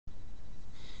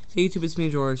Hey YouTube, it's me,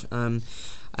 George.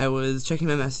 I was checking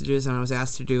my messages and I was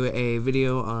asked to do a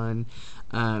video on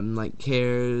like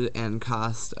care and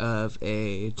cost of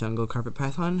a jungle carpet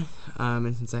python.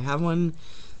 And since I have one,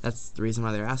 that's the reason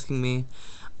why they're asking me.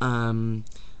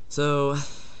 So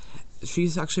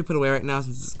she's actually put away right now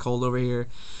since it's cold over here.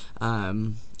 So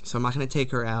I'm not gonna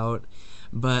take her out,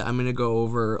 but I'm gonna go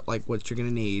over like what you're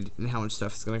gonna need and how much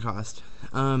stuff it's gonna cost.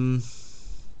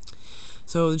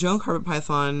 So the jungle carpet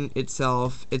python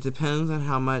itself, it depends on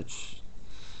how much,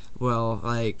 well,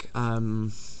 like,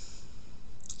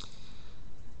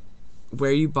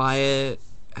 where you buy it,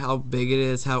 how big it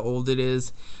is, how old it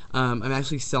is. I'm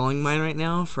actually selling mine right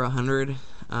now for 100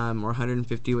 or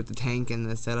 150 with the tank and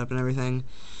the setup and everything.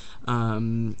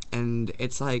 And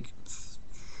it's like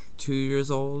 2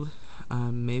 years old,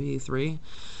 maybe 3.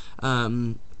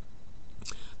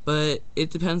 But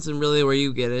it depends on really where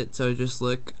you get it, so just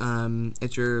look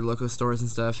at your local stores and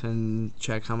stuff and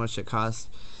check how much it costs.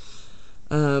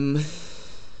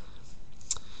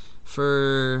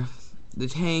 For the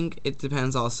tank, it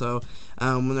depends also.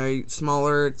 When they're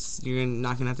smaller, you're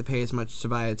not going to have to pay as much to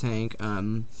buy a tank,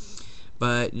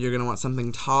 but you're going to want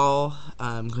something tall,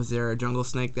 because they're a jungle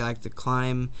snake, they like to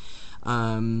climb,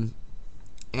 and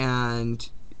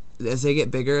as they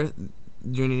get bigger,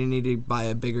 you're going to need to buy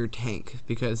a bigger tank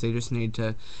because they just need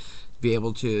to be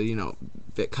able to, you know,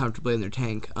 fit comfortably in their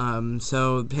tank.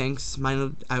 So tanks,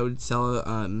 mine, I would sell,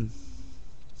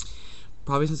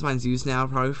 probably since mine's used now,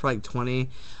 probably for like 20. You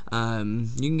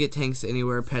can get tanks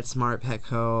anywhere, PetSmart,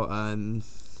 Petco,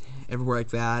 everywhere like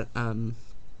that. You're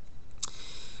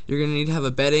going to need to have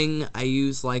a bedding. I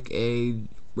use like a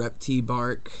Repti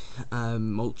bark,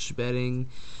 mulch bedding.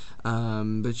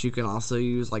 But you can also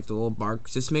use like the little bark.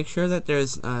 Just make sure that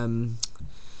there's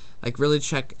like really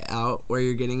check out where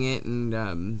you're getting it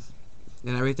and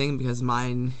everything, because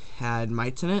mine had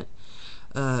mites in it.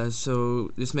 So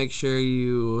just make sure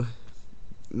it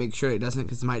doesn't,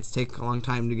 because mites take a long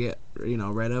time to get, you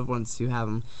know, rid of once you have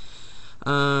them.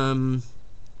 And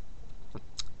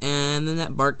then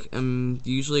that bark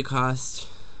usually costs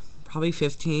probably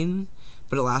 15,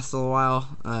 but it lasts a little while.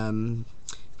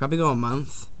 Probably go a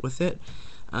month with it,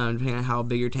 depending on how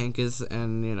big your tank is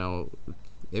and, you know,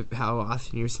 how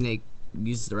often your snake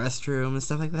uses the restroom and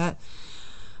stuff like that.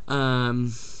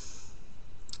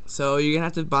 So you're gonna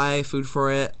have to buy food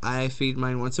for it. I feed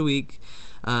mine once a week.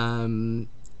 Depending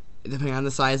on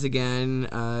the size again,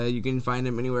 you can find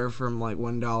them anywhere from like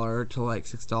 $1 to like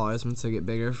 $6 once they get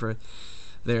bigger for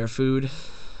their food,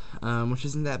 which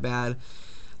isn't that bad.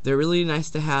 They're really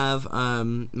nice to have.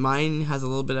 Mine has a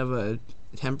little bit of a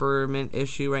temperament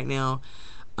issue right now,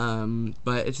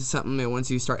 but it's just something that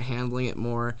once you start handling it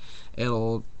more,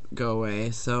 it'll go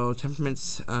away. So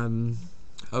temperament's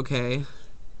okay. Someone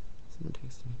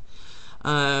texted me.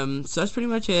 So that's pretty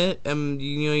much it. You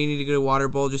know, you need to get a water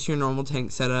bowl, just your normal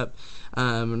tank setup,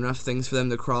 enough things for them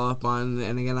to crawl up on.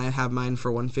 And again, I have mine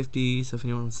for 150, so if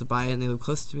anyone wants to buy it and they live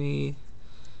close to me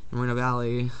in Moreno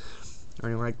Valley or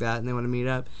anywhere like that and they want to meet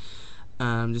up,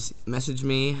 just message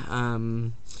me.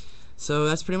 So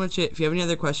that's pretty much it. If you have any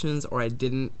other questions or I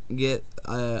didn't get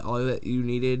all that you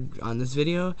needed on this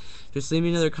video, just leave me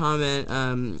another comment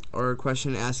or a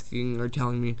question asking or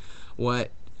telling me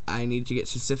what I need to get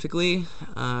specifically,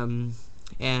 and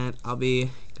I'll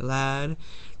be glad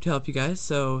to help you guys.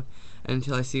 So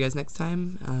until I see you guys next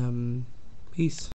time, peace.